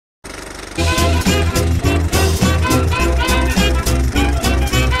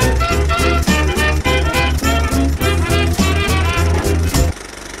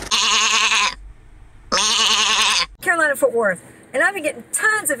forth. And I've been getting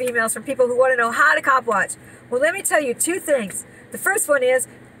tons of emails from people who want to know how to cop watch. Well, let me tell you 2 things. The first one is,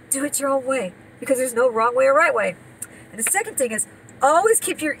 do it your own way, because there's no wrong way or right way. And the second thing is, always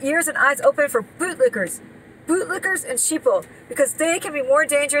keep your ears and eyes open for bootlickers. Bootlickers and sheeple, because they can be more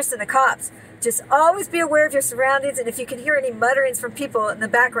dangerous than the cops. Just always be aware of your surroundings, and if you can hear any mutterings from people in the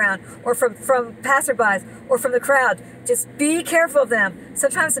background, or from passerbys, or from the crowd, just be careful of them.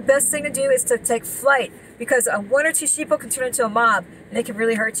 Sometimes the best thing to do is to take flight, because 1 or 2 sheeple can turn into a mob, and they can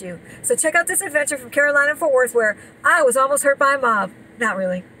really hurt you. So check out this adventure from Carolina and Fort Worth, where I was almost hurt by a mob. Not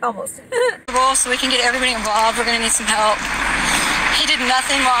really, almost. So we can get everybody involved. We're going to need some help. He did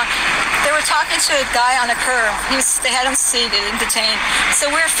nothing wrong. They were talking to a guy on a curb. They had him seated and detained. So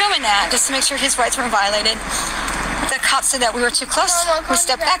we were filming that just to make sure his rights weren't violated. The cop said that we were too close. We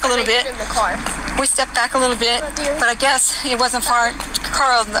stepped back a little bit. We stepped back a little bit, but I guess it wasn't far.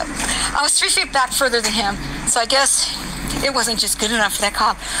 Carl, I was 3 feet back further than him, so I guess it wasn't just good enough for that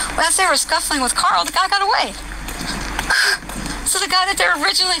cop. Well, as they were scuffling with Carl, the guy got away. So the guy that they were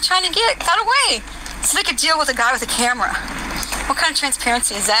originally trying to get got away. So they could deal with a guy with a camera. What kind of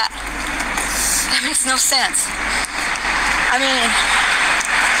transparency is that? That makes no sense. I mean,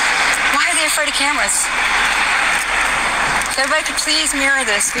 why are they afraid of cameras? If everybody could please mirror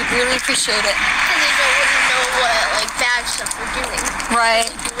this, we'd really appreciate it. Because they don't really know what, like, bad stuff we're doing. Right.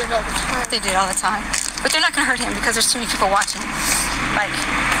 They do it all the time. They do it all the time. But they're not going to hurt him because there's too many people watching. Like,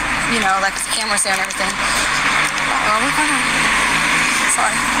 you know, like the cameras there and everything. Oh, we're going to...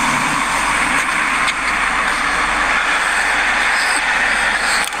 Sorry.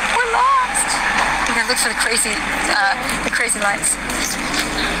 We're lost. We're going to look for the crazy lights.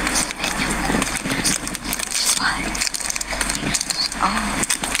 Oh,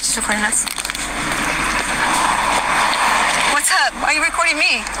 she's recording us. What's up? Why are you recording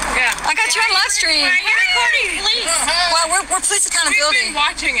me? Yeah. I got you on live stream. Why are you recording police? Well, we're police accountability. We've been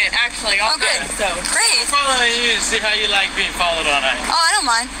watching it, actually, all Okay. day, so. Great. I'm following you to see how you like being followed all night. Oh, I don't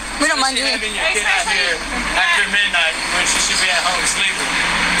mind. We don't mind Especially doing having your kid out here after midnight when she should be at home sleeping.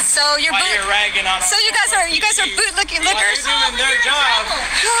 So you're While you're ragging on So you guys are bootlickers? While you're doing their job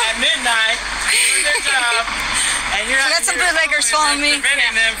at midnight, doing their job, and you're We got some bootlickers following me.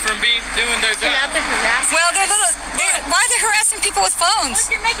 preventing them from doing their job. Well, why are they harassing people with phones?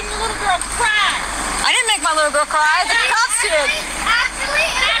 You're making the little girl cry. I didn't make my little girl cry. The cops did. Actually,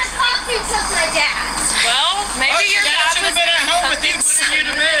 and the cops do something like that. Well, maybe your Dad dad should was have been at home with you, putting you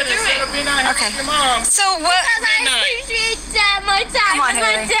to bed instead of being out here Okay. with your mom. So what? Because I appreciate that, my dad. Come on, my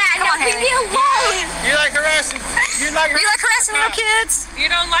Haley. dad. Come on, Now leave me Haley. alone. You like harassing? You like You like harassing little kids? You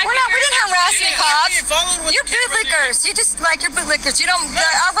don't like We didn't harass any cops. You're You're bootlickers. You just like you're bootlickers. You don't.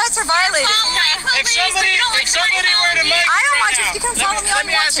 Our rights are violated. If somebody were to make I don't want right you. now, You can follow me all let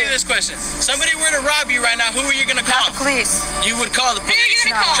me you want ask you to. this question. Somebody were to rob you right now, who are you going to call? Not the police. You would call the police.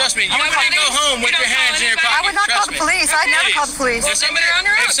 you gonna call? Trust me, you I'm wouldn't calling go the home with police. your You don't hands in your call pocket. I would not call Trust the me. police. I'd never call the police. If somebody, You're on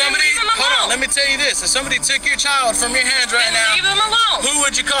your own. if somebody, Leave them hold on, alone. let me tell you this. If somebody took your child from your hands right now, Leave them alone. who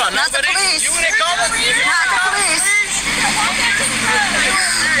would you call? Not the Nobody? police. You wouldn't call them? You Not the police.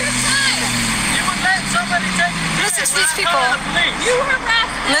 You would let somebody take your Listen to kids these without people. calling the police. You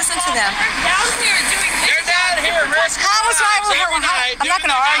harassed me. Listen to them. Down here doing this. You're down here risking How was I? lives every night I'm not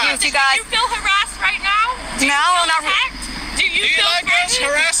going to doing argue their with you Do guys. you feel harassed right now? Do you No, feel not. attacked? Do you Do you feel like us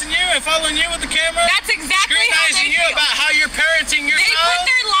threatened? harassing you and following you with the camera? That's exactly how they Scrutinizing you feel. about how you're parenting your They put child?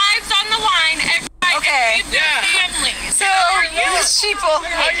 their lives on the line every night Okay. to save their Yeah. families. So these sheeple. All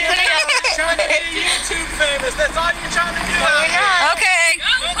you're trying to get YouTube famous. That's all you're trying to do out here. Okay.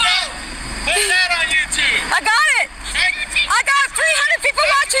 Put that on YouTube. I got it. I got 300 people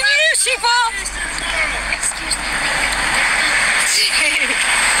watching you, sheeple.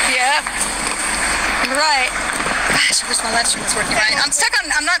 Yep. You're right. Gosh, I wish my live stream was working right. I'm stuck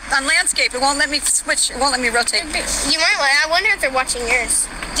on. I'm not on landscape. It won't let me switch. It won't let me rotate. You might. I wonder if they're watching yours.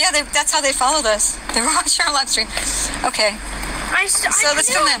 Yeah, that's how they followed us. They were watching our live stream. Okay. So let's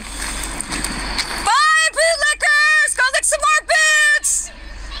film them. Bye, bootlickers! Go lick some more boots!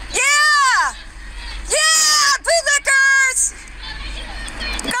 Yeah! Yeah, bootlickers!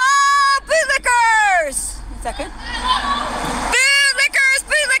 Go, bootlickers! Is that good? Bootlickers,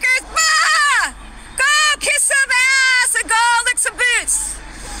 bootlickers, bah! Go kiss some ass and go lick some boots.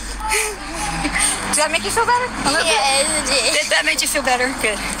 Did that make you feel better? A little bit? That made you feel better?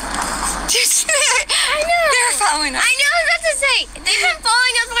 Good. I know. They're following us. I know. I was about to say they've been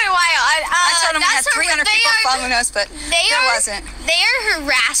following us for a while. I told them we had 300 people following us, but there wasn't. They are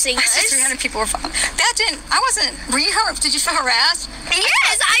harassing I us. said 300 people were following. That didn't. I wasn't. Were you? Did you feel harassed?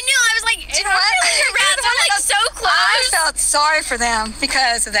 Yes, I knew. I was like, You know what? harassed. I'm like so close. I felt sorry for them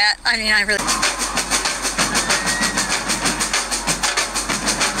because of that. I mean, I really.